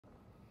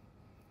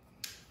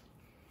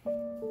Good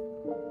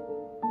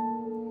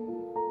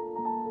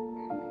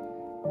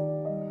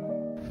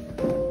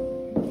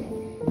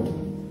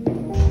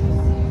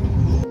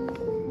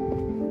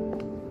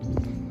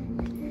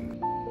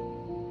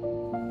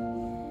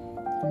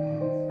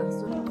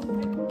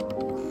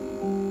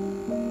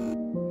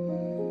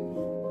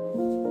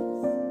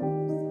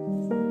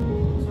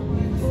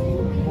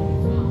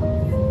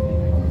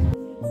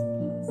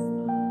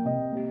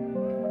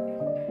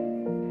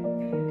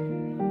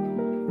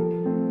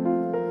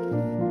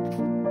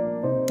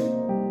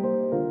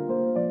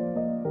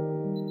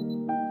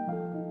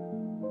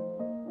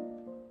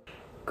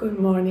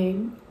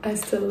morning. I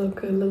still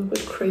look a little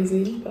bit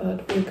crazy,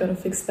 but we're gonna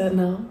fix that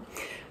now.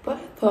 But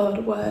I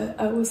thought while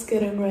I was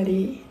getting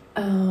ready,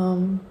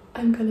 I'm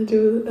gonna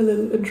do a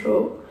little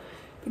intro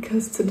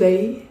because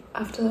today,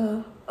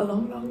 after a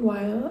long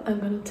while, I'm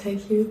gonna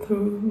take you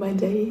through my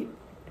day.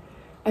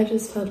 I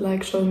just felt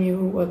like showing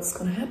you what's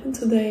gonna happen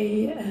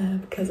today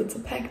because it's a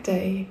packed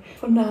day.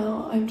 For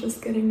now, I'm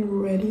just getting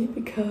ready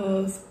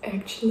because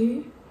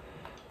actually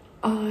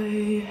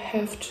I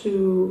have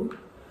to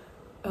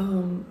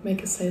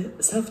make a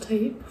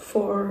self-tape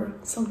for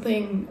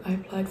something I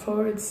applied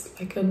for. It's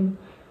like a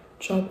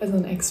job as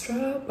an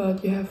extra,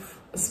 but you have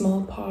a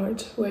small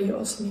part where you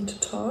also need to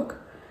talk.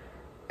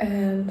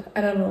 And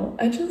I don't know,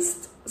 I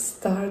just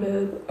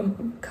started a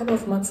couple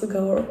of months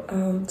ago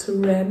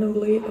to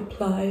randomly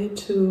apply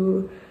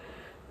to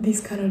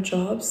these kind of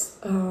jobs,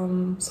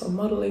 so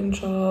modeling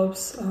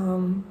jobs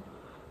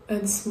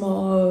and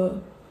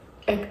small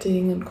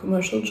acting and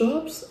commercial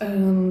jobs.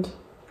 And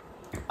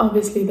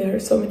obviously there are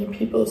so many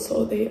people,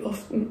 so they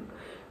often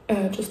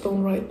just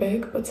don't write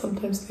back, but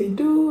sometimes they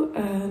do.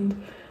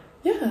 And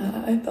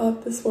yeah, I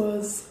thought this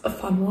was a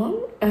fun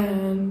one,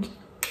 and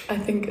I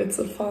think it's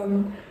a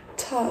fun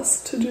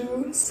task to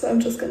do, so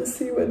I'm just gonna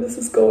see where this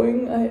is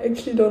going. I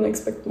actually don't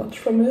expect much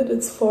from it.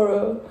 It's for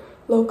a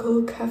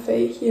local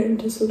cafe here in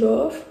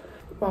Düsseldorf.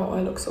 Wow,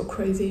 I look so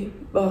crazy,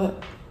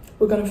 but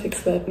we're gonna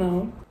fix that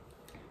now.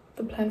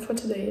 The plan for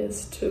today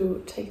is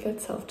to take that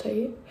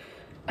self-tape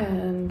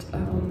and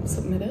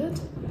submit it,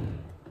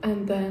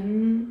 and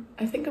then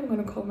I think I'm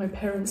gonna call my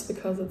parents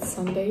because it's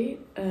Sunday,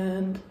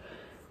 and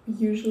we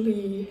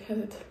usually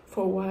had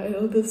for a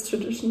while this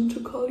tradition to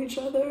call each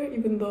other,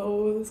 even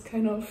though it's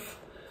kind of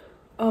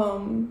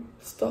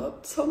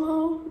stopped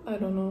somehow, I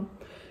don't know.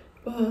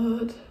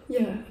 But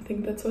yeah, I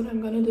think that's what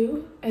I'm gonna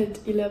do.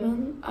 At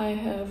 11 I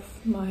have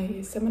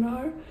my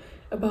seminar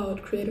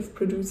about creative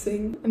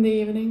producing. In the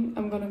evening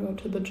I'm gonna go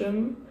to the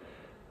gym,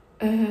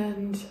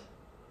 and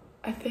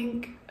I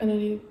think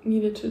I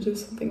needed to do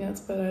something else,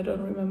 but I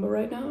don't remember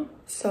right now.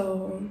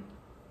 So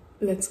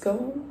let's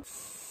go.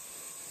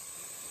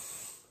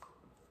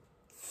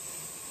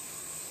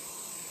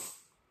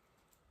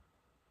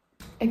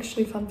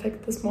 Actually, fun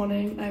fact, this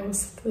morning I was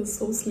still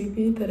so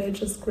sleepy that I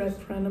just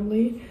grabbed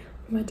randomly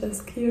my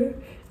desk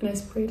here and I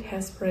sprayed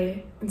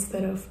hairspray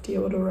instead of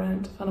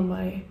deodorant on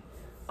my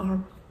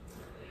arm.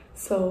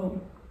 So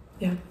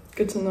yeah,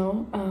 good to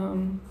know.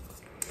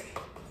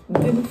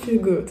 Didn't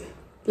feel good,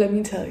 let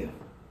me tell you.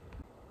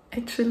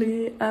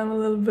 Actually, I'm a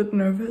little bit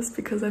nervous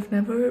because I've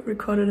never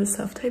recorded a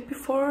self-tape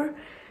before,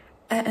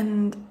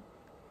 and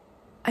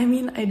I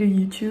mean, I do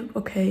YouTube,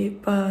 okay,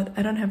 but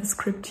I don't have a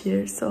script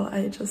here, so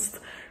I just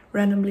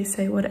randomly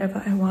say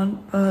whatever I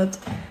want. But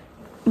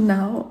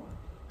now,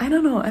 I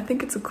don't know, I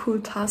think it's a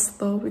cool task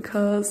though,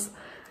 because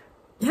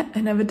yeah,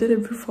 I never did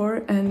it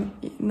before, and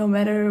no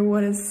matter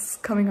what is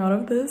coming out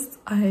of this,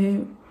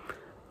 I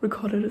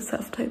recorded a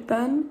self-tape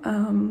then.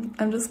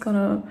 I'm just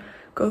gonna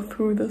go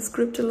through the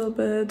script a little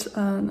bit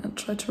and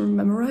try to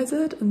memorize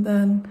it, and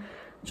then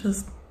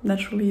just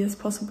naturally as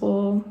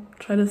possible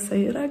try to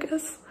say it, I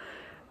guess.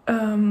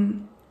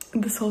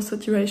 This whole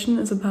situation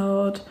is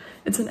about,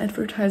 it's an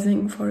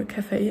advertising for a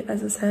cafe,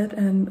 as I said,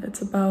 and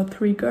it's about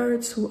 3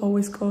 girls who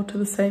always go to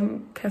the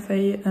same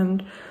cafe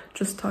and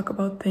just talk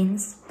about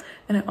things.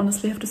 And I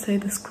honestly have to say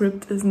the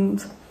script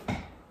isn't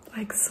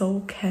like so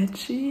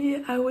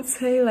catchy, I would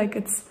say. Like,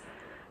 it's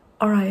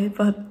alright,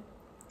 but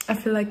I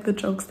feel like the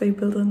jokes they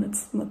build in,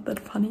 it's not that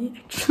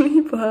funny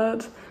actually.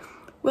 But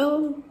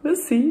well, we'll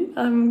see.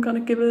 I'm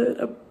gonna give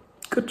it a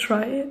good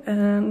try,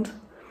 and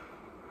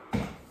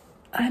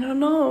I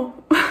don't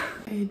know.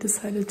 I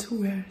decided to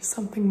wear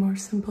something more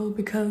simple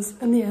because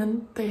in the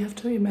end they have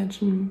to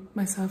imagine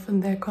myself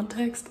in their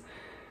context,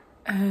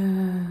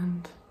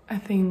 and I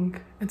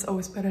think it's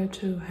always better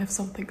to have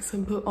something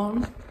simple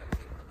on.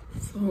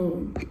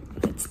 So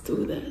let's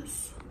do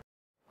this.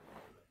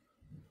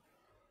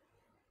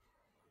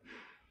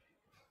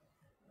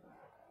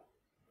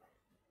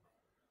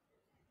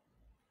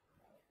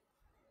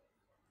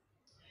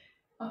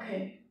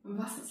 Okay,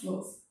 was ist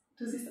los?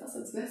 Du siehst aus,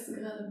 als wärst du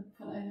gerade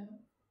von einer...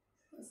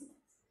 Was ist das?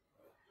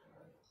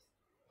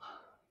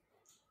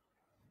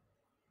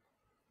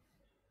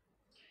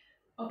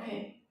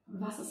 Okay,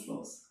 was ist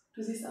los?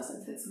 Du siehst aus,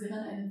 als hättest du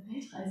gerade eine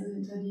Weltreise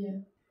hinter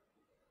dir.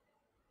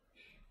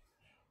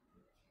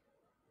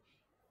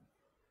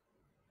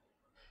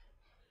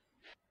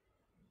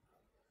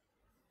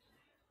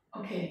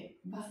 Okay,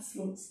 was ist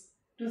los?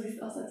 Du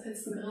siehst aus, als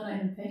hättest du gerade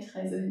eine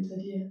Weltreise hinter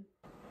dir.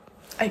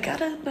 I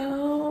got it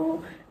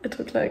now. It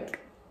took like,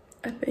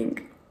 I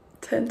think,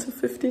 10 to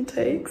 15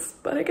 takes,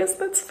 but I guess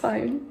that's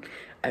fine.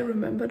 I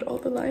remembered all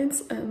the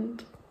lines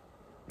and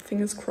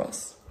fingers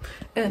crossed.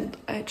 And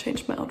I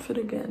changed my outfit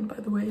again,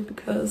 by the way,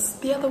 because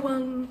the other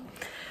one,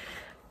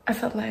 I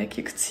felt like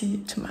you could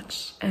see too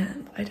much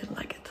and I didn't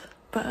like it.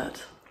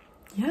 But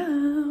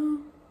yeah.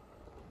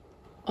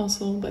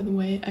 Also, by the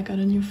way, I got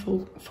a new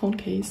phone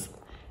case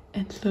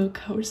and look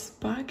how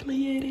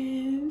sparkly it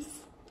is.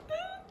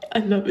 I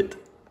love it.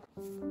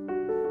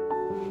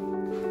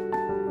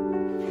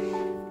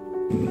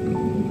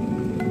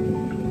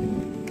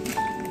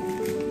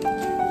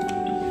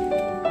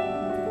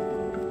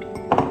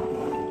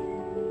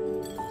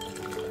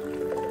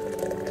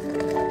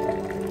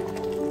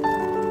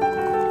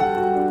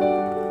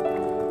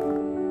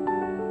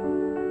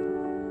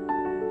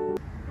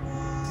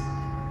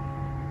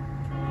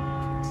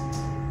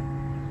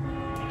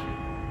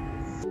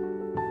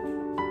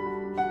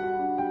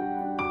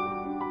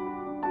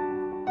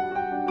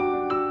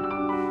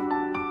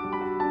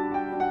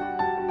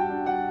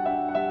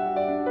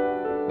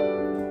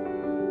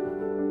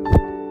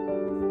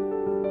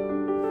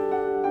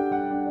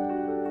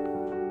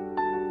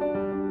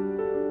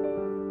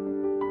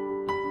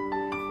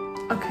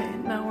 Okay,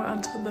 now we're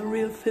on to the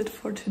real fit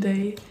for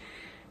today.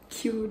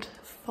 Cute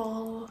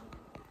fall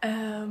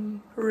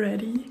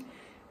ready.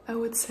 I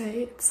would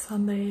say it's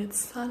Sunday, it's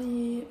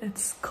sunny,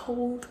 it's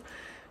cold,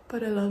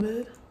 but I love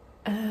it.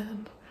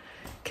 And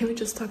can we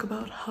just talk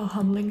about how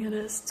humbling it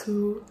is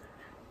to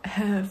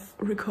have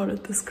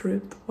recorded the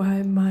script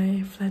while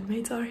my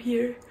flatmates are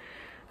here?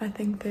 I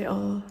think they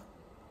all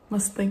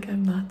must think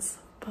I'm nuts.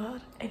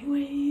 But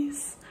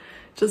anyways,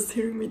 just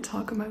hearing me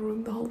talk in my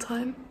room the whole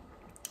time.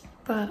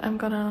 But I'm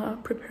gonna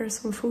prepare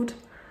some food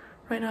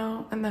right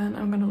now and then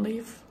I'm gonna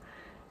leave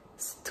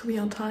to be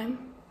on time.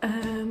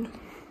 And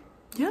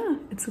yeah,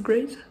 it's a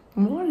great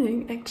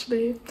morning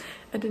actually.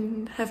 I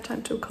didn't have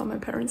time to call my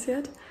parents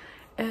yet.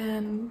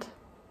 And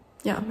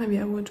yeah, maybe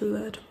I will do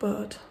that,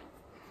 but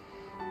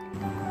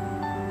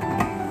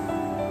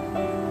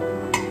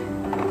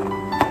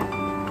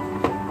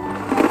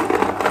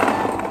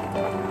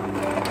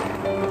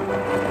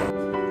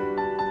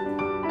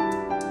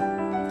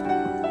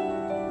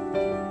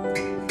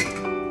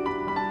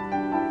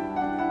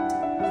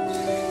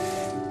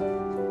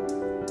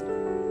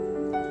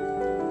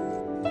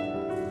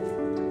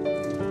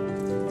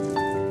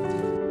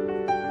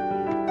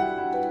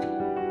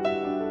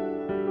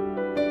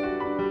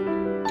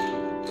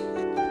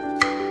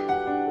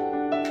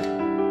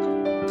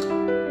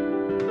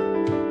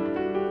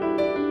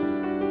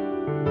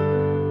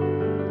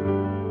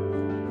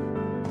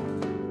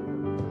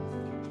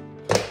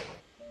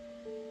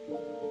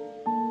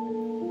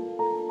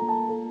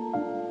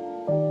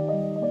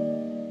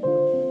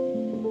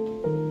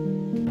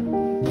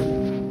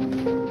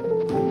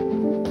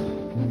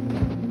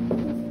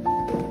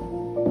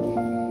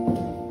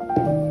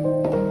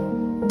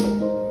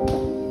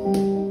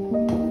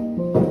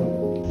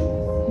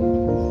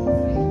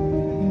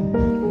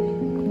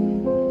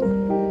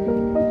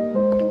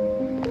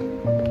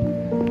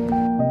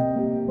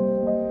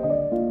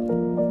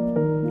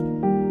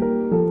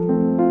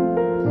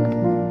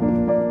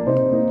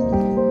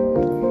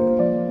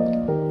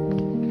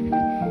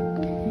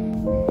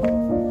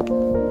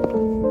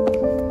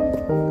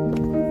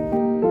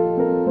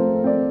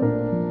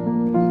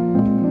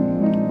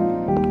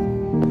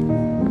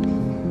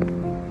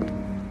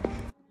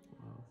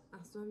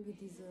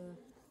diese...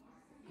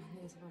 Ach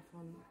nee, das war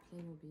von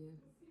Playmobil.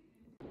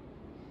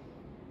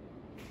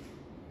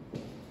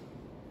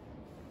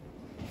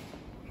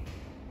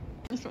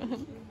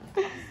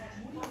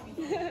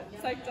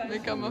 Zeig deine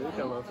Kamera.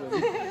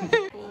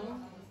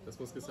 Das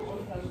muss gesagt werden.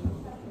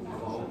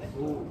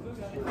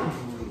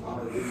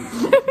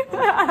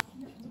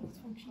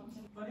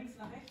 Von links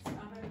nach rechts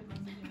arbeitet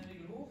man sich in der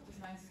Regel hoch. Das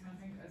heißt, man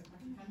fängt als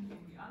Praktikant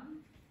irgendwie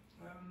an.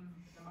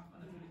 Da macht man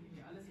natürlich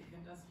irgendwie alles. Ihr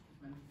kennt das.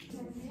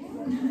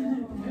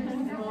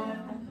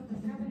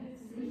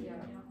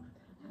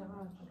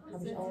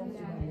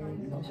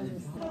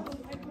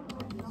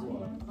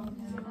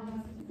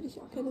 Würde ich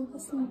auch gerne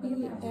wissen,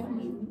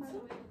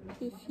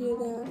 wie viel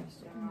da.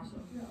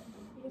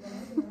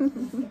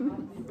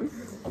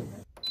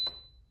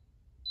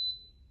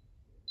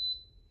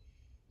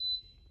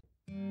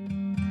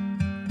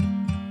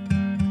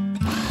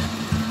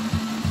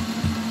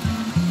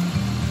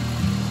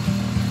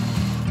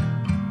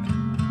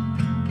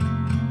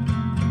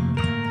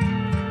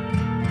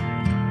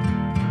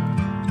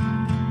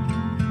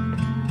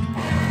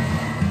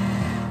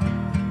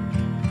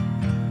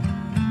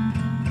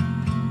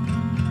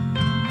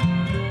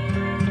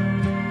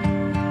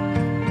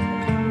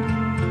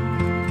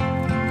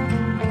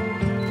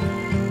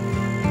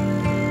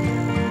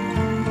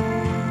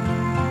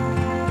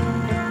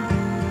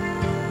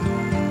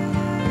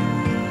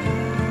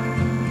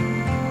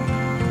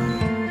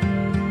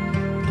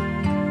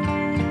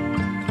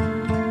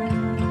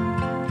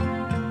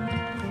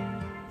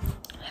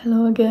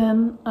 Hello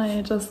again.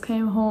 I just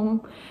came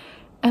home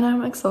and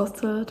I'm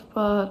exhausted,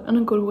 but in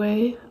a good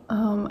way.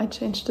 I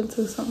changed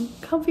into some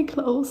comfy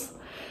clothes.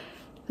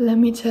 Let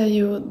me tell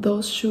you,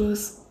 those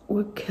shoes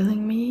were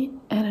killing me,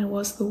 and it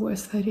was the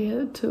worst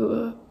idea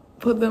to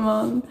put them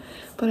on,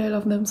 but I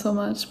love them so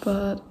much.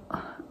 But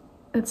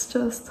it's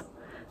just,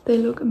 they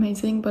look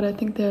amazing, but I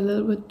think they're a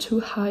little bit too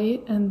high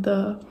and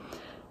the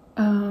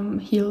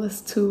heel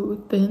is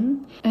too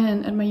thin.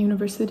 And at my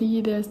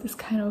university there's this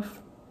kind of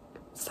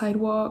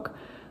sidewalk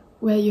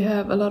where you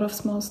have a lot of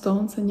small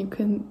stones and you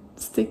can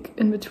stick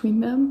in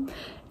between them,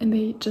 and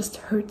they just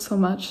hurt so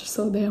much.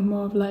 So they're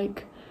more of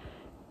like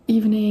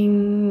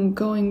evening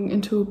going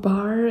into a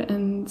bar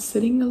and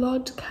sitting a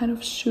lot kind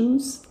of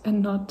shoes,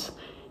 and not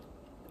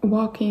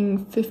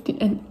walking 15.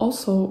 And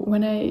also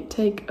when I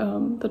take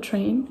the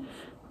train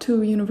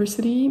to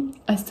university,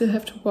 I still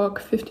have to walk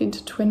 15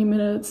 to 20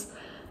 minutes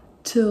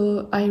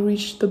till I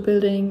reach the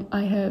building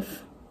I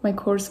have my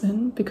course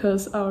in,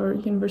 because our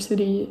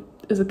university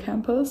is a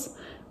campus,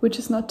 which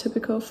is not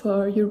typical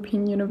for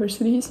European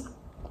universities.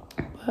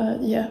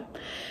 But yeah,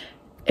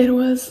 it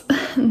was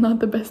not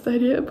the best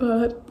idea,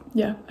 but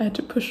yeah, I had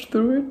to push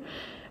through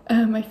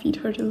it. My feet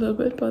hurt a little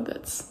bit, but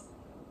that's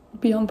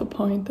beyond the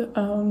point.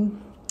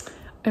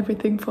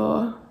 Everything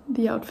for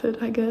the outfit,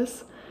 I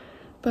guess.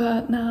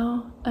 But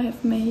now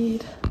I've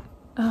made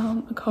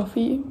a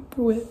coffee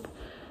with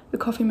the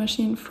coffee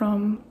machine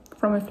from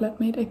my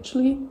flatmate,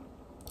 actually.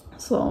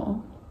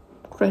 So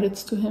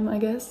credits to him, I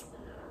guess.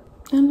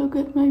 And look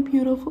at my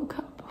beautiful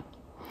cup.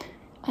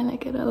 I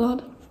like it a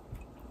lot.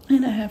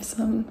 And I have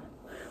some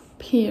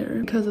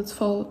pear because it's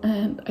fall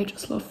and I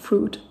just love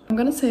fruit. I'm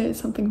gonna say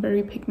something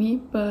very pick-me,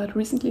 but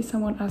recently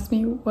someone asked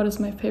me what is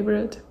my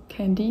favorite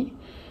candy.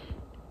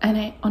 And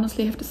I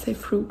honestly have to say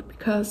fruit,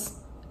 because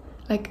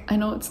like, I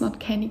know it's not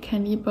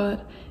candy,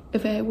 but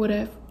if I would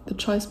have the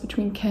choice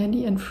between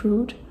candy and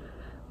fruit,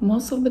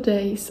 most of the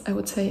days I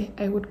would say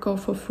I would go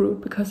for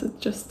fruit, because it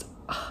just,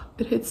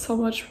 it hits so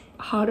much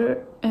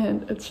harder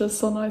and it's just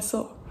so nice.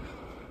 So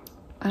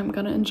I'm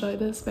gonna enjoy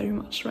this very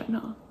much right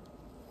now.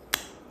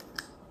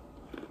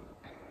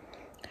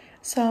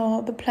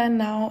 So the plan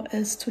now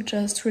is to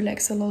just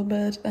relax a little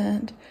bit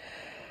and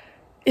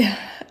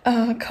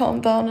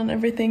calm down and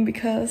everything,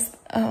 because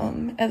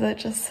as I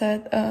just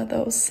said,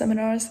 those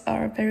seminars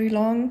are very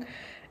long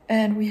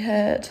and we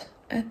had,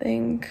 I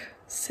think,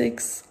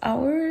 6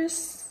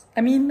 hours.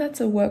 I mean, that's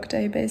a work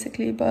day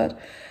basically, but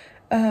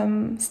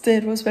still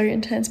it was very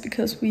intense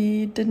because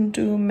we didn't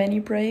do many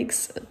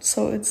breaks,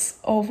 so it's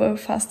over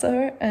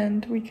faster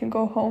and we can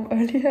go home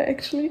earlier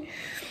actually.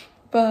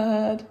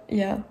 But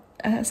yeah,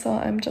 so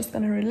I'm just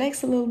gonna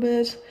relax a little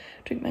bit,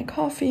 drink my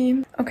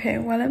coffee. Okay,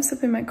 while I'm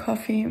sipping my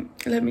coffee,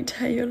 let me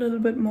tell you a little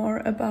bit more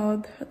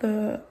about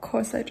the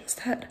course I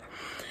just had.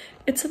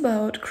 It's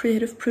about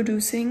creative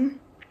producing,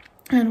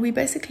 and we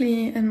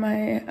basically, in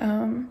my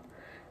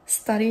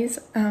studies,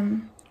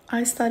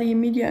 I study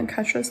media and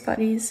cultural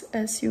studies,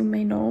 as you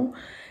may know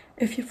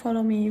if you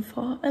follow me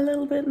for a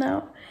little bit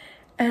now,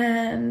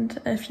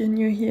 and if you're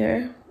new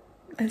here,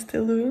 I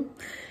still do.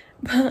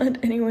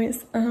 But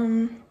anyways,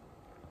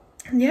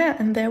 yeah,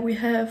 and there we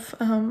have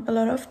a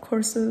lot of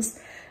courses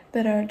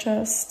that are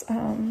just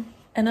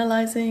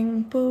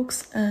analyzing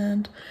books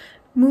and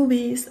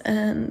movies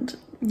and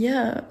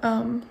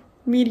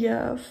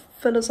media,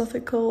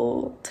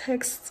 philosophical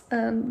texts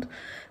and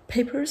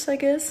papers, I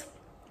guess.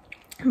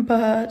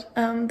 But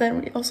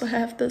then we also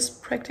have this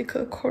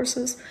practical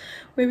courses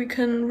where we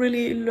can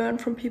really learn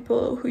from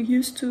people who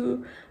used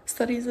to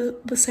study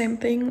the same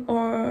thing,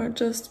 or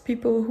just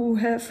people who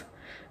have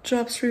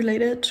jobs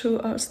related to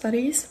our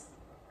studies.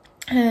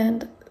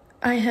 And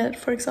I had,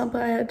 for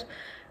example,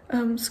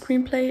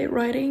 screenplay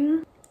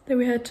writing. Then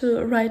we had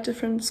to write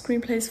different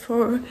screenplays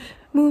for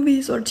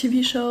movies or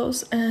TV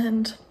shows,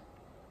 and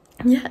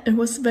yeah, it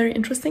was very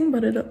interesting,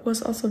 but it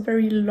was also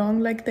very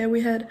long. Like, there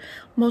we had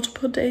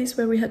multiple days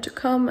where we had to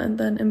come, and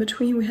then in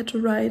between we had to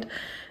write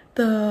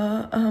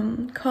the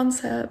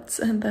concepts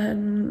and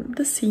then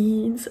the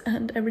scenes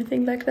and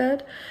everything like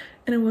that.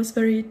 And it was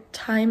very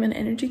time and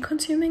energy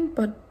consuming,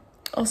 but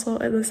also,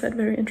 as I said,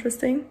 very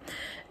interesting.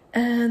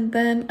 And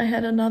then I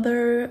had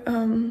another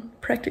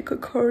practical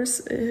course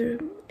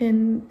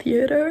in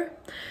theater,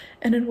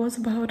 and it was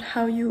about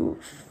how you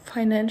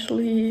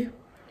financially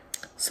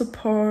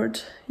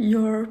support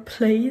your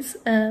plays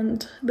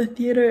and the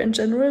theater in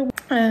general.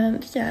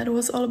 And yeah, it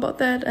was all about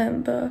that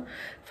and the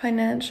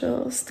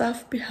financial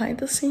stuff behind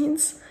the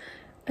scenes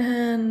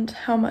and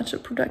how much a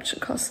production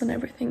costs and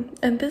everything.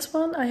 And this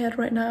one I had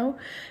right now,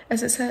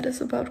 as I said, is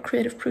about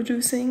creative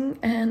producing,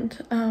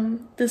 and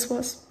this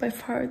was by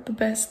far the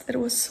best. It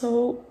was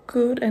so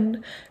good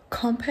and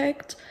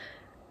compact,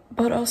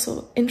 but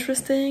also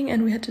interesting,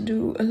 and we had to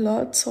do a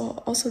lot,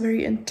 so also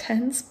very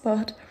intense.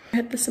 But I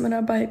had the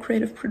seminar by a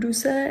creative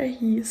producer.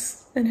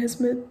 He's in his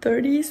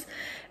mid-30s,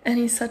 and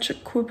he's such a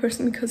cool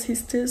person because he's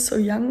still so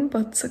young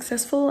but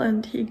successful,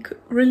 and he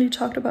really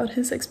talked about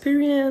his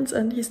experience,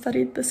 and he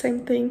studied the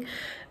same thing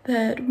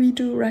that we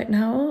do right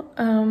now.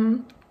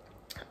 And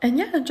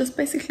yeah, just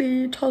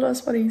basically told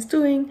us what he's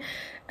doing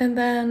And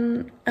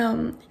then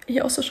he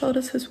also showed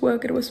us his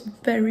work. It was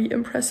very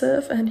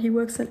impressive, and he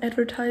works in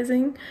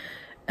advertising,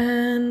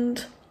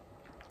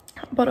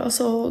 but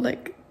also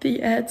like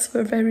the ads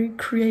were very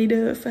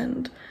creative.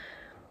 And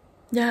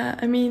yeah,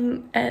 I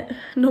mean,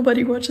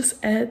 nobody watches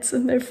ads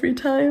in their free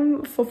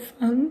time for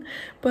fun,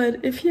 but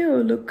if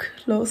you look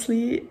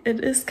closely,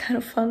 it is kind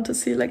of fun to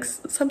see. Like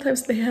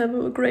sometimes they have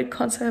a great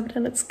concept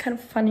and it's kind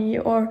of funny,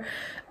 or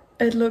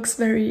it looks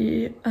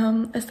very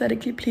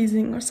aesthetically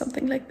pleasing or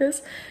something like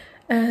this.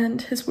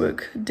 And his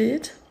work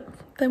did.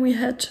 Then we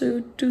had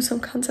to do some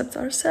concepts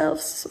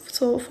ourselves.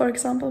 So for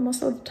example,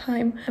 most of the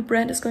time a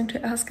brand is going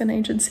to ask an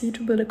agency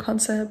to build a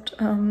concept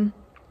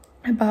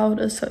about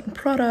a certain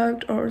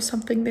product or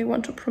something they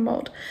want to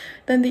promote.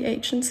 Then the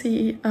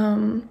agency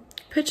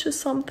pitches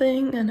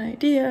something, an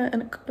idea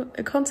and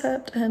a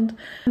concept, and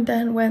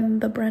then when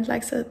the brand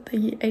likes it,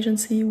 the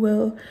agency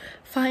will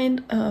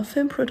find a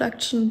film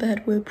production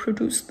that will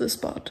produce the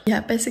spot. Yeah,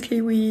 basically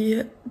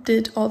we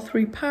did all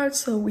three parts.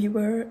 So we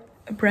were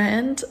a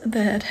brand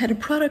that had a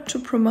product to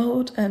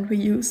promote, and we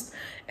used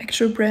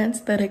actual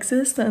brands that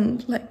exist,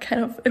 and like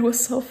kind of it was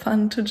so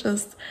fun to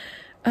just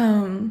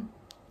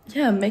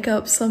yeah, make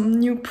up some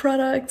new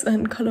products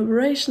and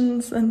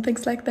collaborations and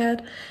things like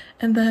that.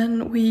 And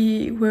then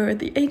we were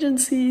the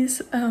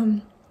agencies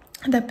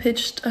that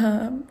pitched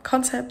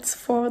concepts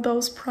for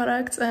those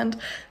products and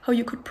how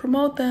you could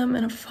promote them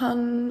in a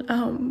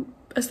fun,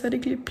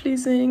 aesthetically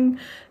pleasing,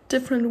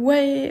 different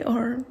way,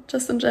 or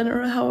just in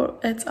general how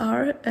ads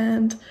are.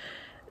 And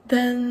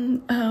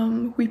then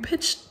we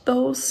pitched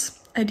those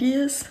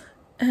ideas,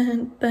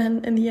 and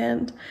then in the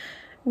end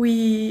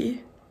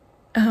we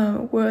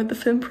were the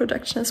film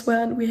production as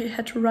well, and we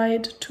had to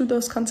write to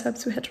those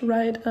concepts. We had to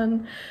write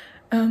an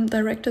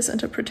director's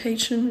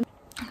interpretation,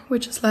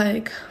 which is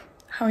like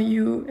how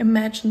you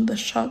imagine the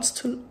shots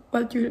to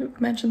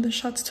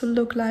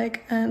look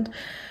like, and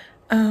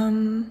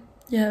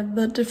yeah,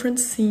 the different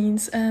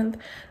scenes, and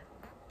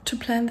to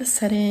plan the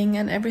setting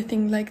and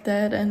everything like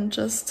that. And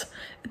just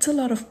it's a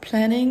lot of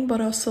planning, but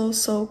also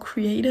so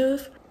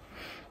creative.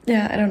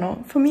 Yeah, I don't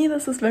know. For me,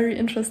 this is very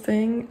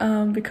interesting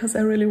because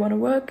I really want to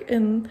work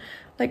in,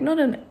 like, not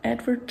in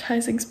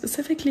advertising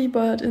specifically,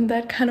 but in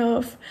that kind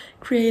of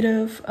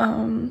creative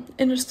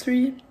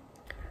industry.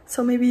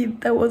 So maybe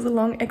that was a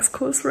long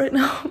excursus right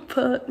now,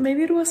 but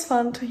maybe it was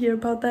fun to hear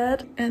about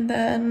that. And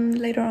then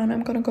later on,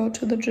 I'm gonna go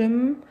to the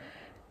gym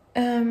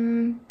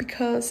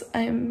because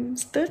I'm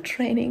still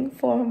training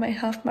for my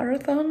half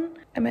marathon.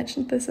 I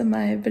mentioned this in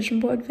my vision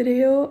board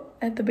video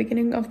at the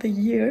beginning of the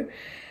year.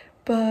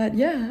 But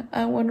yeah,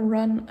 I want to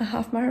run a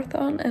half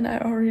marathon, and I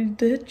already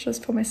did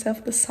just for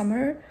myself this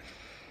summer.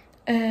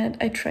 And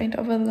I trained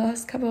over the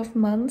last couple of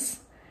months,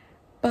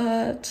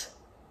 but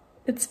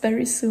it's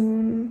very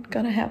soon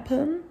gonna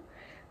happen.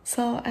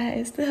 So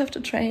I still have to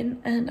train,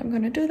 and I'm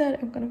gonna do that.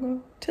 I'm gonna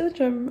go to the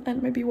gym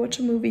and maybe watch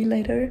a movie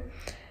later.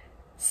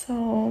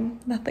 So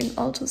nothing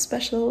all too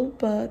special,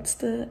 but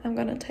still I'm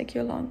gonna take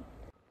you along.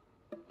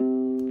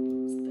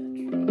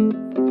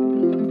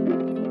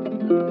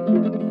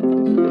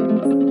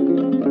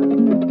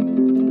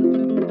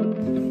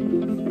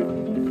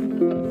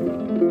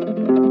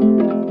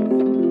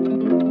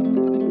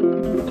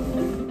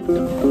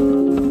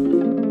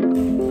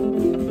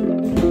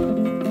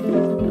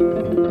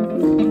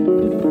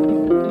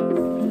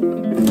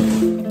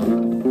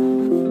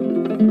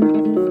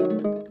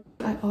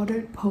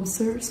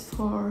 Posters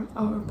for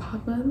our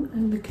apartment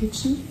and the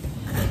kitchen,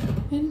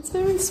 and it's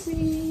very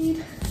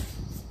sweet.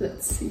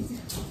 Let's see.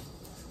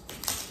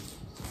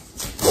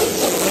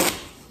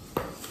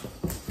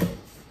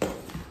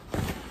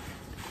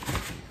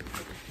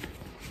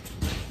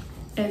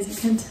 As you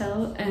can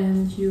tell,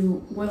 and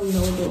you well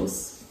know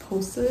those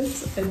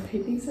posters and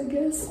paintings, I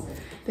guess,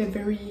 they're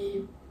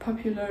very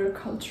popular,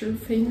 culture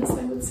famous,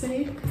 I would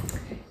say.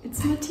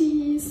 It's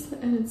Matisse,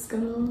 and it's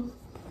gonna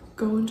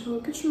go into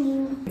our kitchen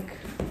room. Like,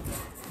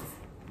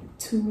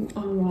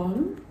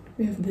 2-on-1.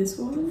 We have this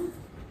one,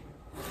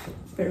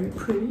 very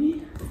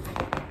pretty.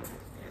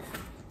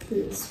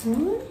 This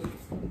one,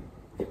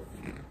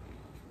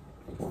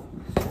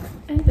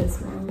 and this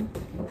one.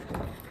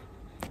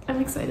 I'm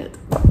excited.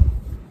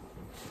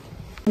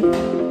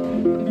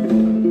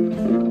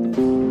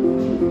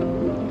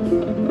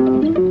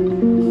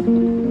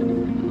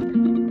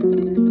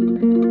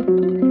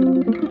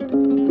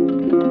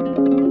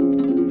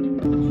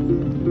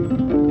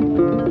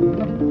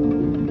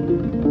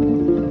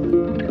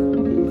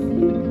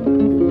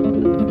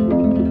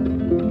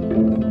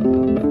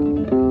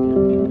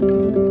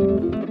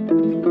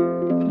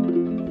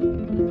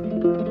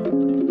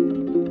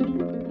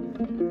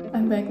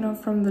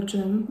 From the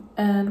gym,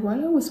 and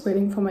while I was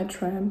waiting for my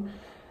tram,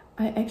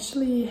 I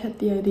actually had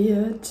the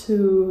idea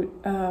to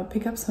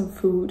pick up some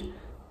food,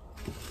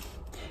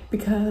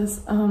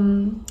 because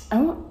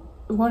I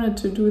wanted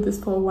to do this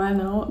for a while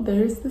now.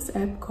 There is this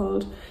app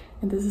called,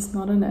 and this is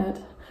not an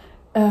ad,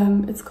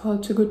 it's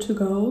called Too Good To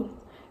Go.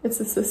 It's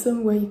a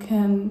system where you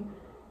can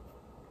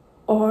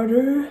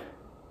order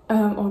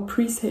or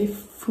pre-save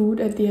food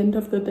at the end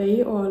of the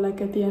day, or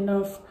like at the end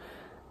of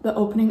the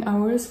opening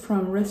hours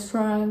from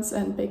restaurants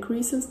and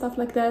bakeries and stuff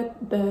like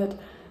that that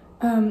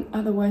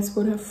otherwise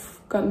would have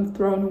gotten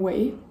thrown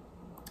away.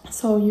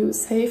 So you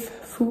save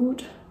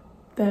food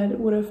that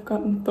would have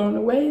gotten thrown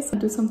away, so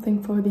do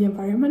something for the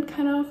environment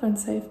kind of and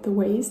save the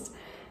waste.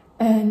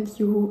 And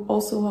you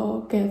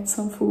also get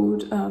some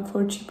food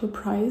for a cheaper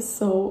price,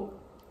 so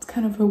it's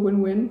kind of a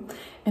win-win.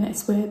 And I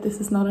swear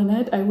this is not an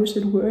ad, I wish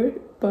it were,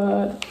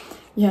 but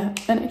yeah.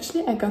 And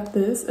actually I got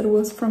this, it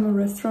was from a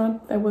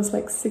restaurant that was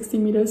like 60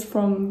 meters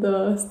from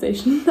the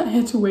station. I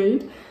had to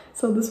wait,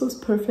 so this was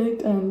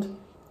perfect. And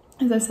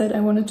as I said,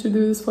 I wanted to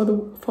do this for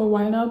a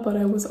while now, but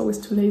I was always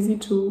too lazy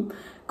to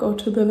go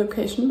to the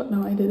location, but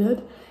now I did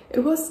it.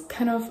 It was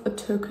kind of a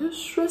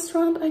Turkish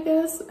restaurant, I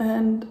guess,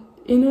 and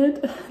in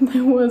it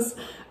there was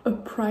a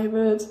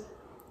private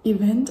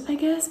event, I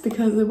guess,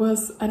 because it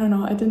was, I don't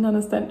know, I didn't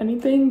understand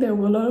anything. There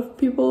were a lot of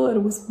people,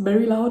 it was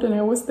very loud, and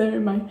I was there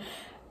in my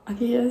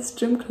ugly-ass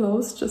gym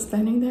clothes, just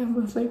standing there and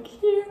was like,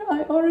 here,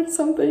 I ordered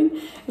something.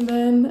 And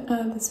then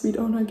the sweet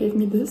owner gave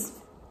me this.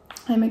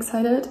 I'm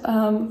excited.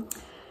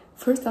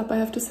 First up, I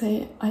have to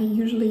say, I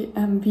usually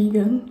am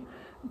vegan,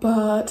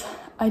 but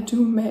I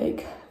do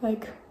make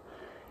like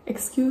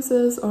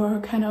excuses,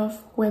 or kind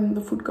of when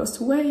the food goes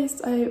to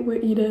waste, I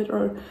will eat it,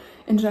 or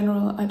in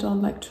general, I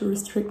don't like to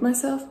restrict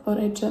myself, but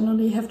I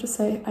generally have to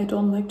say I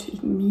don't like to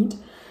eat meat.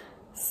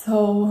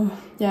 So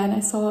yeah, and I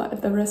saw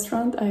at the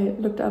restaurant, I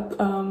looked up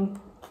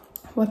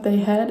what they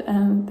had,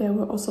 and there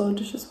were also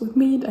dishes with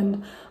meat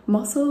and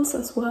mussels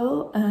as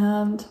well,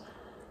 and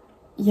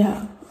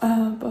yeah,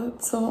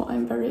 but so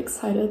I'm very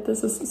excited.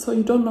 This is, so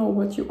you don't know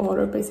what you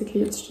order,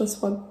 basically it's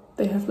just what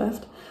they have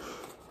left.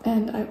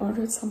 And I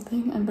ordered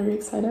something, I'm very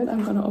excited.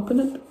 I'm gonna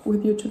open it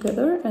with you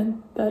together,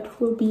 and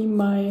that will be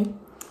my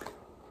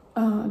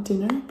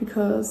dinner,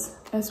 because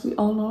as we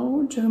all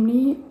know,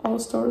 Germany, all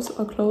stores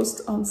are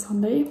closed on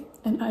Sunday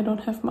and I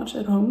don't have much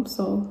at home,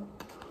 so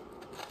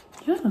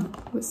yeah,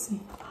 we'll see.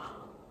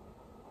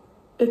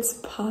 It's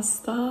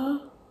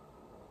pasta.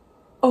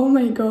 Oh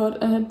my god,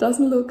 and it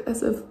doesn't look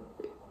as if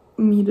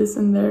meat is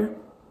in there.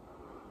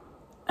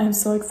 I'm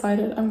so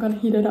excited. I'm gonna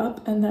heat it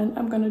up and then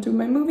I'm gonna do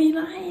my movie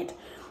night.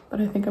 But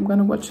I think I'm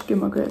gonna watch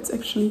Gilmore Girls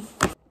actually.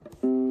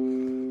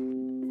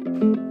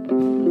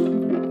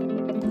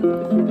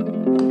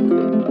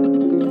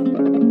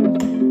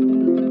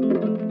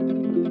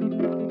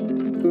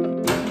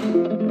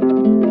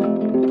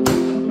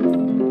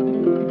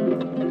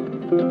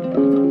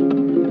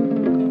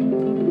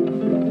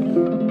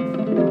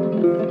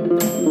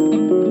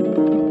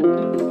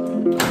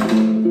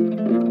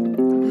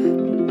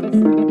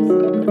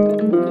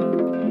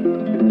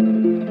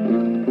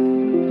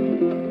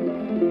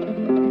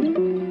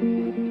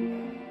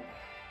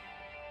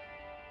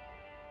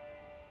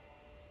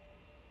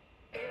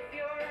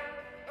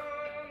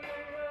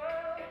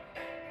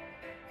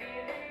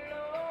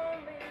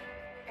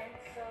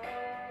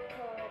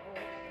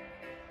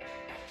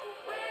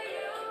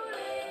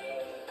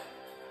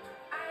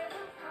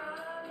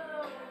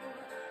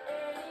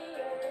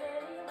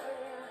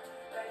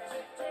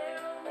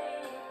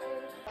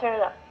 Turn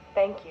it up.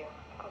 Thank you.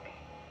 Okay.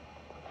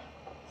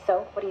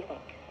 So, what do you think?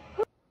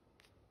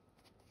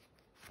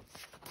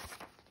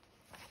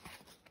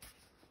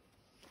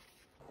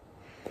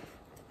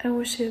 I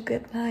wish you a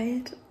good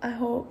night. I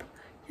hope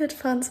you had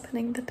fun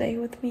spending the day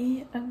with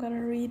me. I'm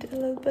gonna read a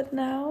little bit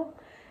now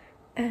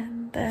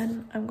and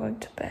then I'm going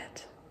to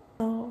bed.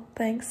 So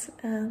thanks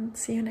and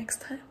see you next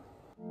time.